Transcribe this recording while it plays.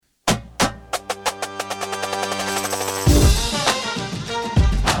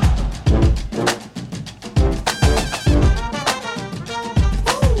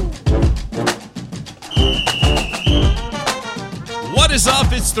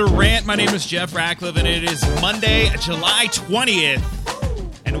It's The Rant. My name is Jeff Ratcliffe, and it is Monday, July 20th,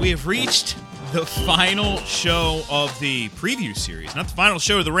 and we have reached the final show of the preview series. Not the final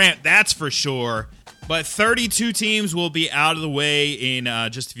show of The Rant, that's for sure, but 32 teams will be out of the way in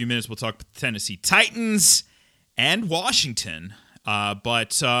just a few minutes. We'll talk about the Tennessee Titans and Washington,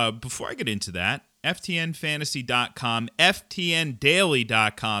 but before I get into that, FTNFantasy.com,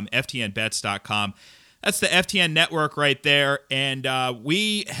 FTNDaily.com, FTNBets.com. That's the FTN network right there, and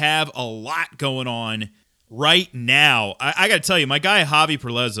we have a lot going on right now. I got to tell you, my guy Javi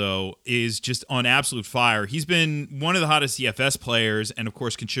Perlezzo is just on absolute fire. He's been one of the hottest DFS players and, of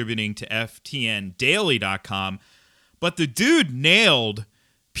course, contributing to FTNDaily.com. But the dude nailed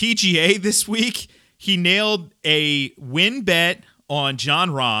PGA this week. He nailed a win bet on John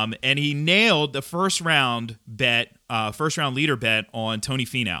Rahm, and he nailed the first round leader bet on Tony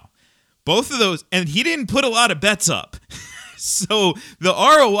Finau. Both of those, and he didn't put a lot of bets up. So the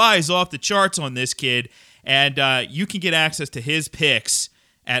ROI is off the charts on this kid, and you can get access to his picks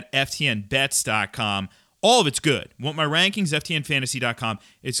at FTNBets.com. All of it's good. Want my rankings? FTNFantasy.com.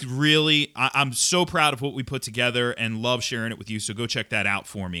 It's really, I'm so proud of what we put together and love sharing it with you, so go check that out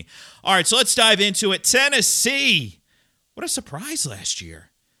for me. All right, so let's dive into it. Tennessee. What a surprise last year.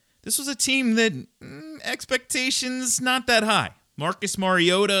 This was a team that expectations not that high. Marcus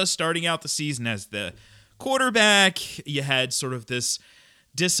Mariota starting out the season as the quarterback. You had sort of this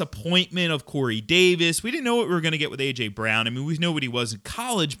disappointment of Corey Davis. We didn't know what we were going to get with A.J. Brown. I mean, we know what he was in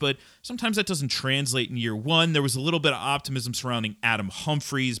college, but sometimes that doesn't translate in year one. There was a little bit of optimism surrounding Adam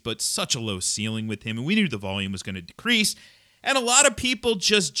Humphries, but such a low ceiling with him, and we knew the volume was going to decrease. And a lot of people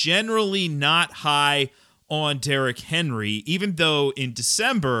just generally not high on Derrick Henry, even though in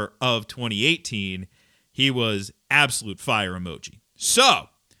December of 2018, he was absolute fire emoji. So,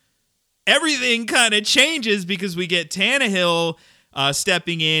 everything kind of changes because we get Tannehill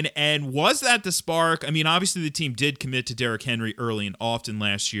stepping in, and was that the spark? I mean, obviously the team did commit to Derrick Henry early and often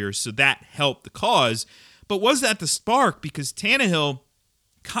last year, so that helped the cause. But was that the spark? Because Tannehill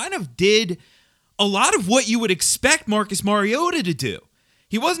kind of did a lot of what you would expect Marcus Mariota to do.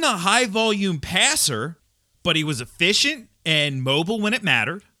 He wasn't a high-volume passer, but he was efficient and mobile when it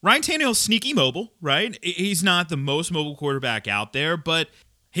mattered. Ryan Tannehill's sneaky mobile, right? He's not the most mobile quarterback out there, but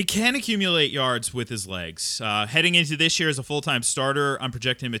he can accumulate yards with his legs. Heading into this year as a full-time starter, I'm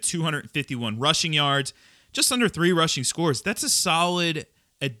projecting him at 251 rushing yards, just under 3 rushing scores. That's a solid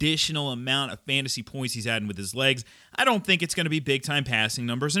additional amount of fantasy points he's adding with his legs. I don't think it's going to be big-time passing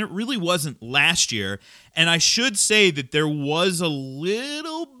numbers, and it really wasn't last year. And I should say that there was a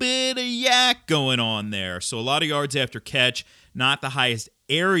little bit of yak going on there. So a lot of yards after catch, not the highest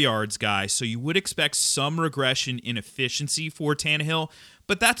air yards guy, so you would expect some regression in efficiency for Tannehill,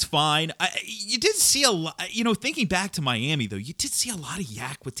 but that's fine. You did see a lot, thinking back to Miami, though, you did see a lot of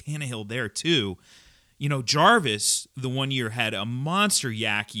yak with Tannehill there, too. Jarvis, the one year, had a monster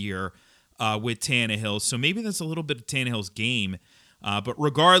yak year with Tannehill, so maybe that's a little bit of Tannehill's game. But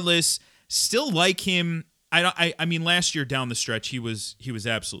regardless, still like him. I mean, last year down the stretch, he was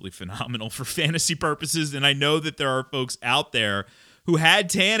absolutely phenomenal for fantasy purposes, and I know that there are folks out there who had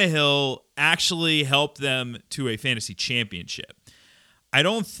Tannehill actually help them to a fantasy championship. I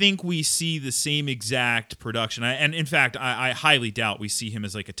don't think we see the same exact production. And in fact, I highly doubt we see him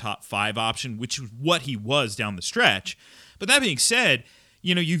as like a top 5 option, which is what he was down the stretch. But that being said,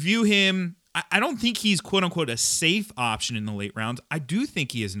 you view him, I don't think he's quote unquote a safe option in the late rounds. I do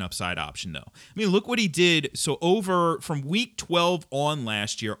think he is an upside option though. I mean, look what he did. So from week 12 on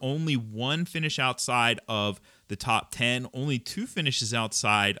last year, only 1 finish outside of the top 10, only 2 finishes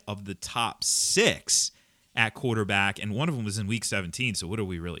outside of the top 6 at quarterback, and one of them was in week 17, so what do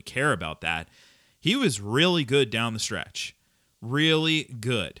we really care about that? He was really good down the stretch. Really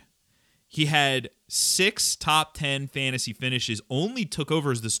good. He had 6 top 10 fantasy finishes, only took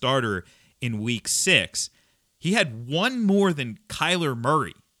over as the starter in week 6. He had 1 more than Kyler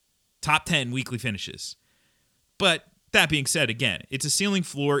Murray, top 10 weekly finishes. But that being said, again, it's a ceiling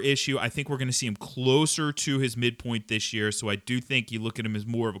floor issue. I think we're going to see him closer to his midpoint this year, so I do think you look at him as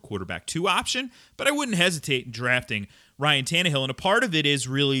more of a quarterback 2 option, but I wouldn't hesitate in drafting Ryan Tannehill, and a part of it is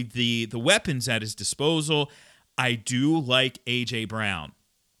really the weapons at his disposal. I do like A.J. Brown.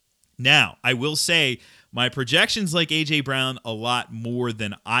 Now, I will say my projections like A.J. Brown a lot more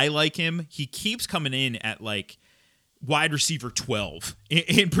than I like him. He keeps coming in at like wide receiver 12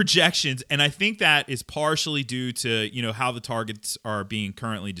 in projections, and I think that is partially due to how the targets are being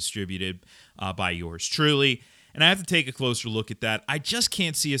currently distributed by yours truly. And I have to take a closer look at that. I just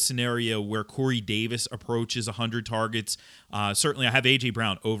can't see a scenario where Corey Davis approaches 100 targets. Certainly, I have A.J.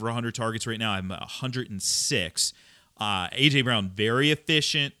 Brown over 100 targets right now. I'm 106. A.J. Brown, very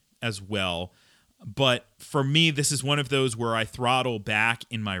efficient as well. But for me, this is one of those where I throttle back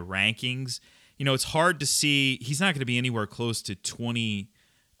in my rankings. It's hard to see. He's not going to be anywhere close to 20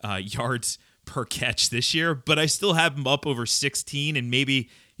 yards per catch this year, but I still have him up over 16, and maybe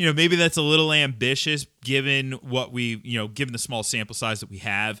that's a little ambitious given what given the small sample size that we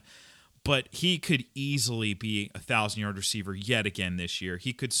have. But he could easily be a 1,000-yard receiver yet again this year.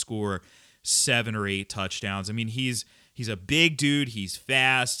 He could score 7 or 8 touchdowns. I mean, he's a big dude. He's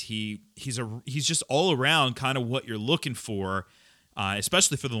fast. He's just all around kind of what you're looking for,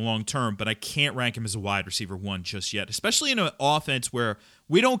 especially for the long term. But I can't rank him as a wide receiver 1 just yet, especially in an offense where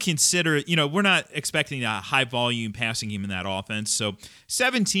we don't consider, we're not expecting a high volume passing game in that offense. So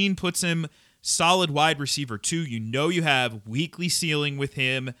 17 puts him solid wide receiver 2. You have weekly ceiling with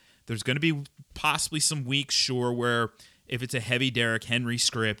him. There's going to be possibly some weeks, sure, where if it's a heavy Derrick Henry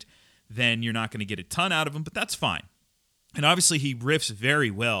script, then you're not going to get a ton out of him, but that's fine. And obviously he riffs very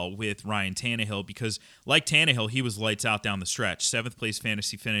well with Ryan Tannehill because, like Tannehill, he was lights out down the stretch. 7th place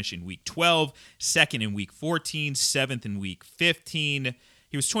fantasy finish in week 12, 2nd in week 14, 7th in week 15.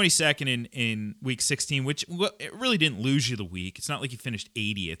 He was 22nd in week 16, which it really didn't lose you the week. It's not like he finished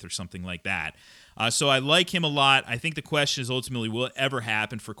 80th or something like that. So I like him a lot. I think the question is ultimately, will it ever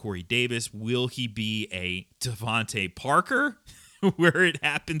happen for Corey Davis? Will he be a Devontae Parker where it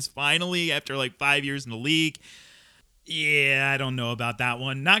happens finally after like 5 years in the league? Yeah, I don't know about that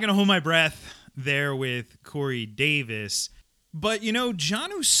one. Not going to hold my breath there with Corey Davis. But,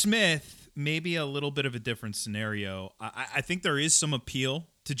 Jonnu Smith may be a little bit of a different scenario. I think there is some appeal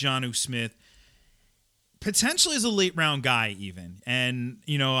to Jonnu Smith, potentially as a late round guy even. And,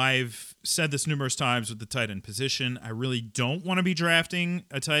 I've said this numerous times with the tight end position. I really don't want to be drafting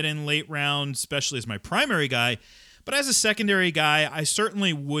a tight end late round, especially as my primary guy. But as a secondary guy, I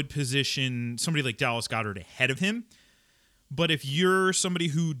certainly would position somebody like Dallas Goedert ahead of him. But if you're somebody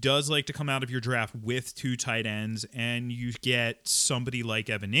who does like to come out of your draft with 2 tight ends and you get somebody like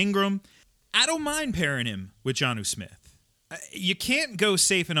Evan Ingram, I don't mind pairing him with Jonnu Smith. You can't go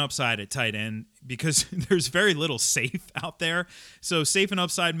safe and upside at tight end because there's very little safe out there. So safe and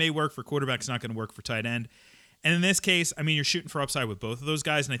upside may work for quarterback. It's not going to work for tight end. And in this case, you're shooting for upside with both of those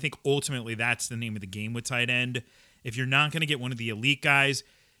guys. And I think ultimately that's the name of the game with tight end. If you're not going to get one of the elite guys,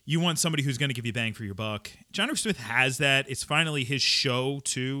 you want somebody who's going to give you bang for your buck. Jonnu Smith has that. It's finally his show,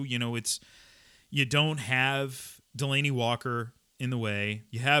 too. You don't have Delaney Walker in the way.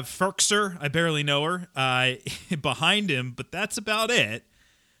 You have Ferkser, I barely know her, behind him, but that's about it.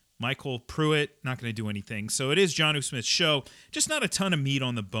 Michael Pruitt, not going to do anything. So it is Jonnu Smith's show, just not a ton of meat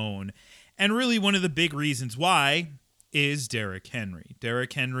on the bone. And really one of the big reasons why is Derrick Henry.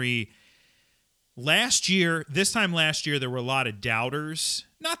 Derrick Henry, this time last year, there were a lot of doubters.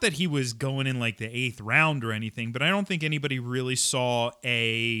 Not that he was going in like the 8th round or anything, but I don't think anybody really saw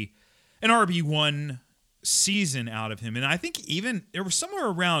an RB1 season out of him. And I think even there was somewhere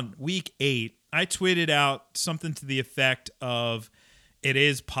around week 8, I tweeted out something to the effect of it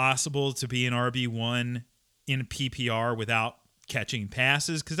is possible to be an RB1 in PPR without catching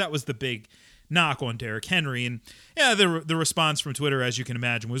passes, because that was the big knock on Derrick Henry. And yeah, the response from Twitter, as you can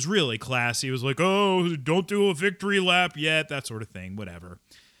imagine, was really classy. It was like, oh, don't do a victory lap yet, that sort of thing, whatever.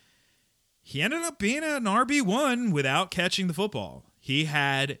 He ended up being an RB1 without catching the football. He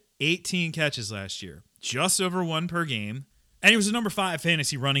had 18 catches last year, just over 1 per game. And he was a number 5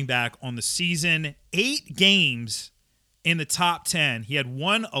 fantasy running back on the season. 8 games in the top 10. He had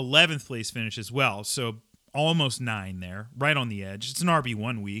 1 11th place finish as well, so almost 9 there, right on the edge. It's an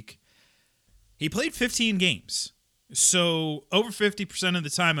RB1 week. He played 15 games, so over 50% of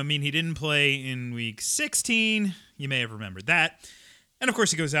the time. He didn't play in week 16. You may have remembered that. And, of course,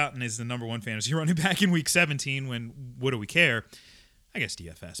 he goes out and is the number 1 fantasy running back in week 17 when, what do we care? I guess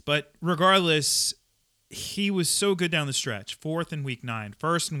DFS. But regardless, he was so good down the stretch. 4th in week 9,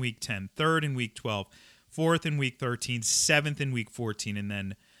 1st in week 10, 3rd in week 12, 4th in week 13, 7th in week 14, and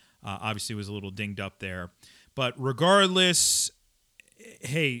then obviously was a little dinged up there. But regardless,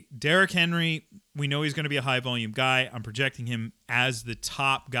 hey, Derrick Henry, we know he's going to be a high-volume guy. I'm projecting him as the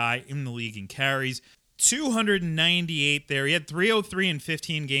top guy in the league in carries. 298 there. He had 303 in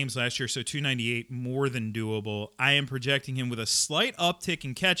 15 games last year, so 298 more than doable. I am projecting him with a slight uptick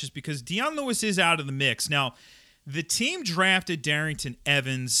in catches because Deion Lewis is out of the mix. Now, the team drafted Darrington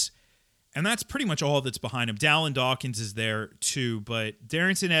Evans, and that's pretty much all that's behind him. Dallin Dawkins is there too, but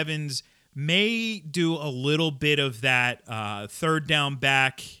Darrington Evans may do a little bit of that third down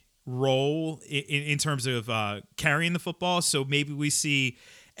back role in terms of carrying the football. So maybe we see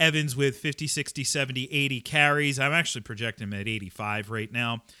Evans with 50, 60, 70, 80 carries. I'm actually projecting him at 85 right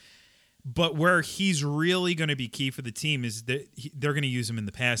now. But where he's really going to be key for the team is that they're going to use him in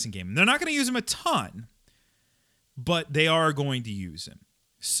the passing game. And they're not going to use him a ton, but they are going to use him.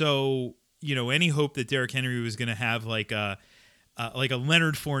 So, any hope that Derrick Henry was going to have like a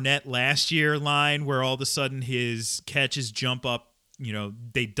Leonard Fournette last year line where all of a sudden his catches jump up,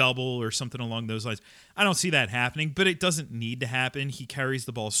 they double or something along those lines. I don't see that happening, but it doesn't need to happen. He carries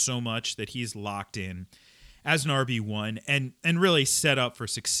the ball so much that he's locked in as an RB1 and really set up for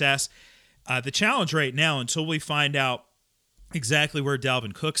success. The challenge right now, until we find out exactly where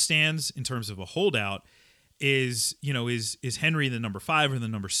Dalvin Cook stands in terms of a holdout, is Henry the number 5 or the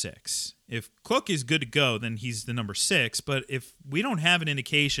number 6? If Cook is good to go, then he's the number 6. But if we don't have an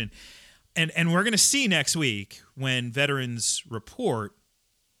indication, and we're going to see next week when veterans report,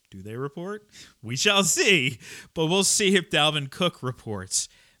 do they report? We shall see. But we'll see if Dalvin Cook reports.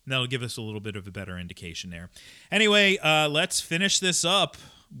 And that'll give us a little bit of a better indication there. Anyway, let's finish this up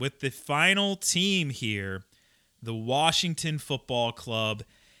with the final team here, the Washington Football Club.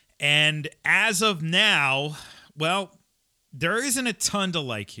 And as of now, well, there isn't a ton to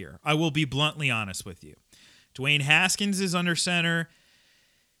like here. I will be bluntly honest with you. Dwayne Haskins is under center.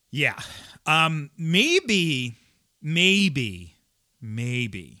 Yeah. Maybe in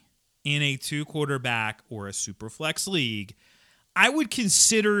a 2-quarterback or a super flex league, I would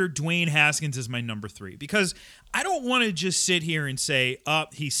consider Dwayne Haskins as my number 3 because I don't want to just sit here and say,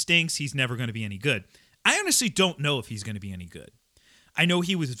 he stinks, he's never going to be any good. I honestly don't know if he's going to be any good. I know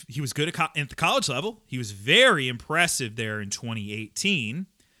he was good at the college level. He was very impressive there in 2018.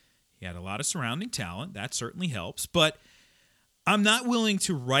 He had a lot of surrounding talent. That certainly helps. But I'm not willing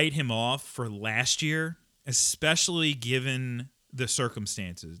to write him off for last year, especially given the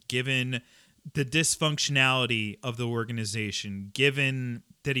circumstances, given the dysfunctionality of the organization, given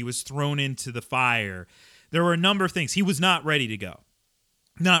that he was thrown into the fire. There were a number of things. He was not ready to go,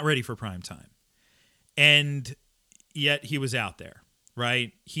 not ready for prime time. And yet he was out there,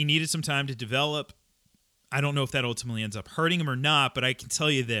 right? He needed some time to develop. I don't know if that ultimately ends up hurting him or not, but I can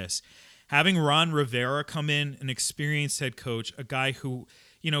tell you this. Having Ron Rivera come in, an experienced head coach, a guy who,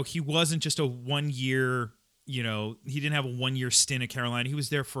 he wasn't just a 1-year, he didn't have a 1-year stint at Carolina. He was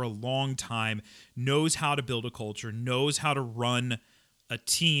there for a long time, knows how to build a culture, knows how to run a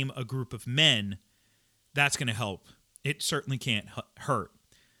team, a group of men. That's going to help. It certainly can't hurt.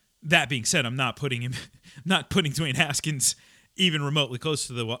 That being said, I'm not putting Dwayne Haskins even remotely close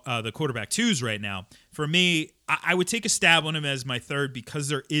to the quarterback 2s right now. For me, I would take a stab on him as my 3rd because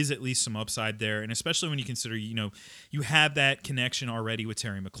there is at least some upside there, and especially when you consider, you have that connection already with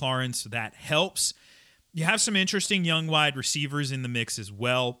Terry McLaurin, so that helps. You have some interesting young wide receivers in the mix as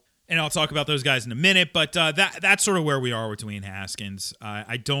well, and I'll talk about those guys in a minute, but that's sort of where we are with Dwayne Haskins.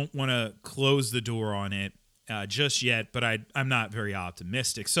 I don't want to close the door on it just yet, but I'm not very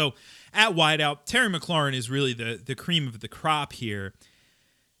optimistic. So at wideout, Terry McLaurin is really the cream of the crop here.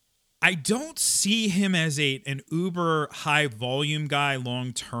 I don't see him as an uber high volume guy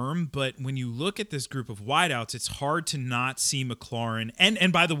long term, but when you look at this group of wideouts, it's hard to not see McLaurin.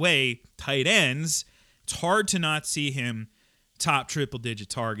 And by the way, tight ends, it's hard to not see him top triple-digit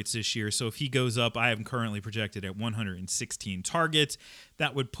targets this year. So if he goes up, I have him currently projected at 116 targets.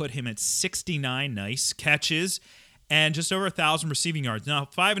 That would put him at 69 nice catches and just over 1,000 receiving yards. Now,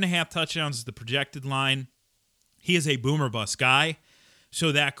 5.5 touchdowns is the projected line. He is a boomer bust guy.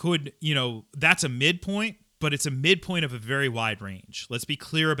 So that could, that's a midpoint, but it's a midpoint of a very wide range. Let's be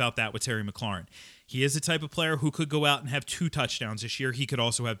clear about that with Terry McLaurin. He is the type of player who could go out and have 2 touchdowns this year. He could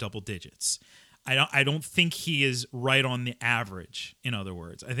also have double digits. I don't think he is right on the average, in other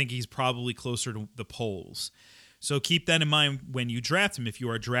words. I think he's probably closer to the polls. So keep that in mind when you draft him. If you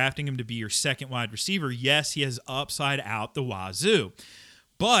are drafting him to be your second wide receiver, yes, he has upside out the wazoo.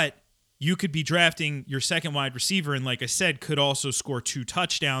 But you could be drafting your second wide receiver and, like I said, could also score 2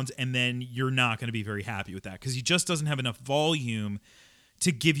 touchdowns, and then you're not going to be very happy with that because he just doesn't have enough volume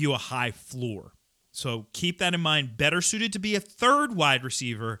to give you a high floor. So keep that in mind. Better suited to be a third wide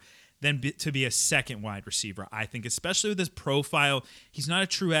receiver than to be a second wide receiver. I think, especially with his profile, he's not a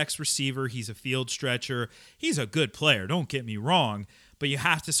true X receiver. He's a field stretcher. He's a good player, don't get me wrong, but you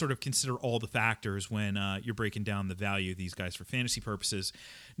have to sort of consider all the factors when you're breaking down the value of these guys for fantasy purposes.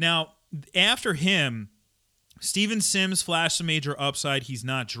 Now, after him, Steven Sims flashed some major upside. He's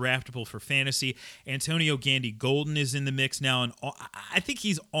not draftable for fantasy. Antonio Gandy-Golden is in the mix now, and I think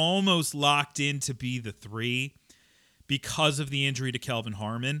he's almost locked in to be the 3 because of the injury to Kelvin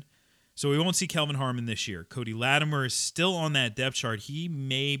Harmon. So we won't see Kelvin Harmon this year. Cody Latimer is still on that depth chart. He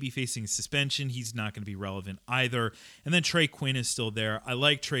may be facing suspension. He's not going to be relevant either. And then Trey Quinn is still there. I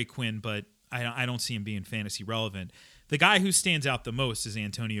like Trey Quinn, but I don't see him being fantasy relevant. The guy who stands out the most is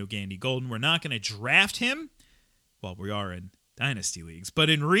Antonio Gandy Golden. We're not going to draft him. Well, we are in dynasty leagues, but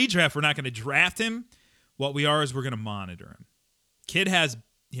in redraft, we're not going to draft him. What we are is we're going to monitor him. Kid has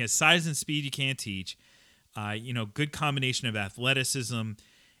size and speed you can't teach. Good combination of athleticism,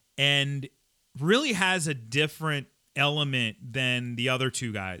 and really has a different element than the other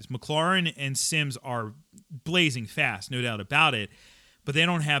two guys. McLaurin and Sims are blazing fast, no doubt about it, but they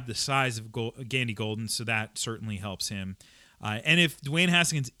don't have the size of Gandy Golden, so that certainly helps him. And if Dwayne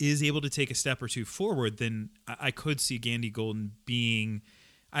Haskins is able to take a step or two forward, then I could see Gandy Golden being,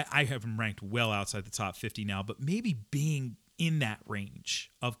 I have him ranked well outside the top 50 now, but maybe being in that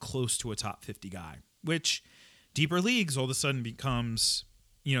range of close to a top 50 guy, which deeper leagues all of a sudden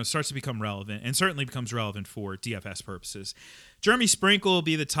starts to become relevant, and certainly becomes relevant for DFS purposes. Jeremy Sprinkle will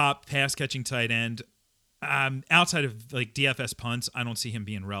be the top pass-catching tight end. Outside of like DFS punts, I don't see him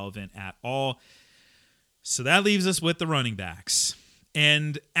being relevant at all. So that leaves us with the running backs.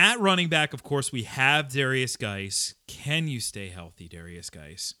 And at running back, of course, we have Darius Geis. Can you stay healthy, Darius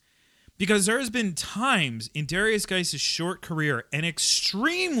Geis? Because there has been times in Darius Geis' short career, an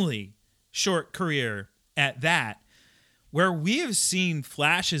extremely short career at that, where we have seen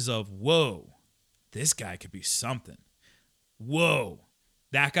flashes of, whoa, this guy could be something. Whoa,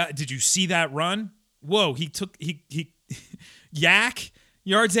 that guy, did you see that run? Whoa, he yak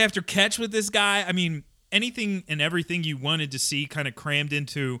yards after catch with this guy. I mean, anything and everything you wanted to see kind of crammed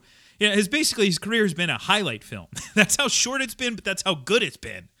into, his career has been a highlight film. That's how short it's been, but that's how good it's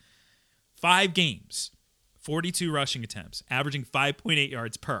been. 5 games, 42 rushing attempts, averaging 5.8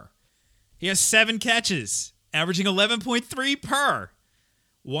 yards per. He has 7 catches, averaging 11.3 per.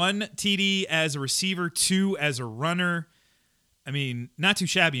 1 TD as a receiver, 2 as a runner. I mean, not too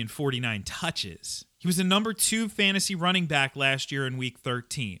shabby in 49 touches. He was the number 2 fantasy running back last year in week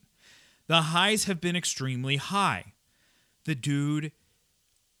 13. The highs have been extremely high. The dude,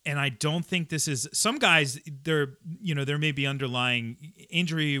 and I don't think this is, some guys, there may be underlying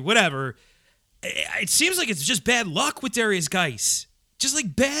injury, whatever. It seems like it's just bad luck with Darius Geis. Just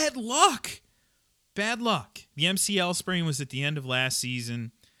like bad luck. Bad luck. The MCL sprain was at the end of last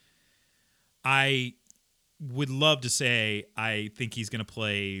season. I would love to say I think he's going to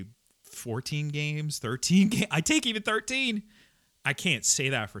play 14 games, 13 games. I take even 13. I can't say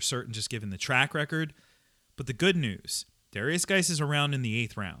that for certain just given the track record. But the good news, Darius Geis is around in the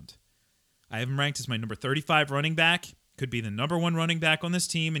 8th round. I have him ranked as my number 35 running back. Could be the number 1 running back on this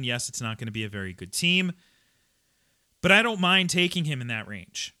team. And yes, it's not going to be a very good team. But I don't mind taking him in that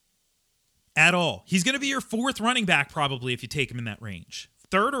range. At all. He's going to be your 4th running back probably if you take him in that range.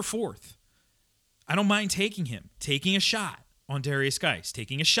 3rd or 4th. I don't mind taking him. Taking a shot on Darius Geis.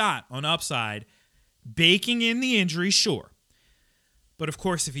 Taking a shot on upside. Baking in the injury, sure. But of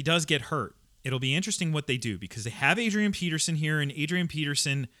course, if he does get hurt, it'll be interesting what they do because they have Adrian Peterson here, and Adrian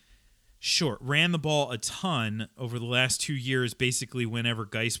Peterson, sure, ran the ball a ton over the last 2 years, basically whenever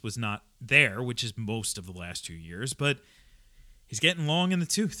Geis was not there, which is most of the last 2 years, but he's getting long in the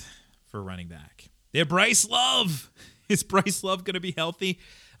tooth for running back. They have Bryce Love. Is Bryce Love going to be healthy?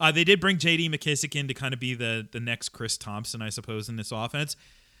 They did bring J.D. McKissick in to kind of be the next Chris Thompson, I suppose, in this offense.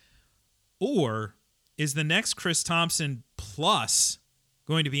 Or is the next Chris Thompson plus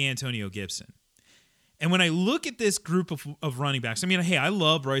going to be Antonio Gibson? And when I look at this group of running backs, I mean, hey, I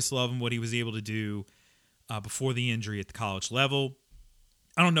love Bryce Love and what he was able to do before the injury at the college level.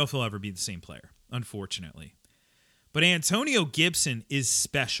 I don't know if he'll ever be the same player, unfortunately. But Antonio Gibson is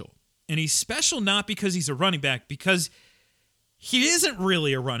special. And he's special not because he's a running back, because he isn't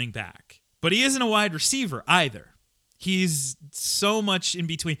really a running back, but he isn't a wide receiver either. He's so much in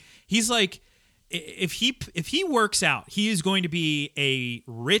between. He's like, if he works out, he is going to be a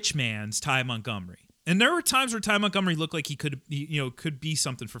rich man's Ty Montgomery. And there were times where Ty Montgomery looked like he could be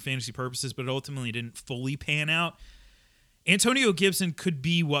something for fantasy purposes, but ultimately didn't fully pan out. Antonio Gibson could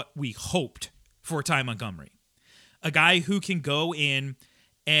be what we hoped for Ty Montgomery. A guy who can go in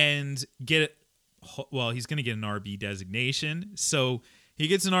and get, well, he's going to get an RB designation. So he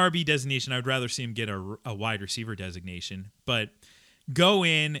gets an RB designation. I would rather see him get a wide receiver designation. But go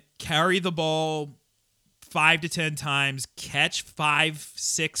in, carry the ball 5 to 10 times, catch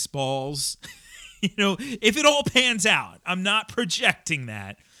 5-6 balls. If it all pans out. I'm not projecting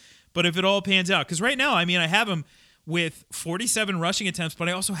that. But if it all pans out. Because right now, I mean, I have him with 47 rushing attempts, but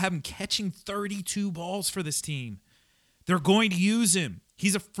I also have him catching 32 balls for this team. They're going to use him.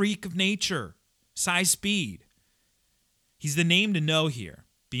 He's a freak of nature. Size, speed. He's the name to know here.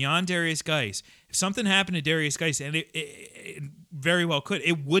 Beyond Darius Geis. If something happened to Darius Geis, and it very well could,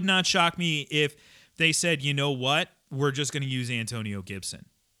 it would not shock me if they said, you know what? We're just going to use Antonio Gibson.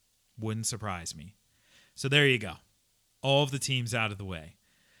 Wouldn't surprise me. So there you go. all of the teams out of the way.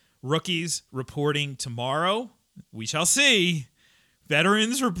 Rookies reporting tomorrow. We shall see.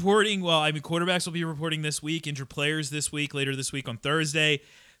 Veterans reporting, quarterbacks will be reporting this week, injured players this week, later this week on Thursday.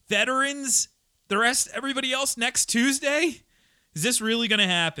 Veterans, the rest, everybody else next Tuesday? Is this really going to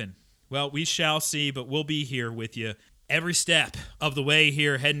happen? Well, we shall see, but we'll be here with you every step of the way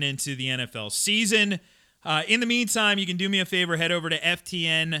here heading into the NFL season. In the meantime, you can do me a favor, head over to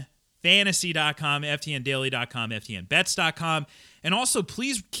ftnfantasy.com, ftndaily.com, ftnbets.com. And also,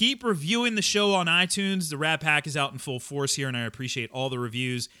 please keep reviewing the show on iTunes. The Rat Pack is out in full force here, and I appreciate all the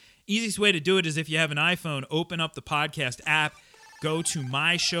reviews. Easiest way to do it is if you have an iPhone, open up the podcast app, go to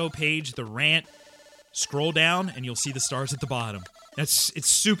my show page, The Rant, scroll down, and you'll see the stars at the bottom. It's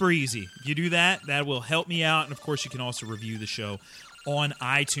super easy. If you do that, that will help me out. And, of course, you can also review the show on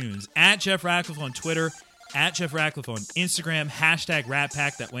iTunes. At Jeff Ratcliffe on Twitter, at Jeff Ratcliffe on Instagram, hashtag Rat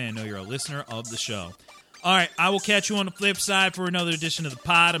Pack. That way I know you're a listener of the show. All right, I will catch you on the flip side for another edition of the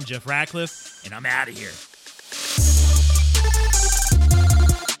pod. I'm Jeff Ratcliffe, and I'm out of here.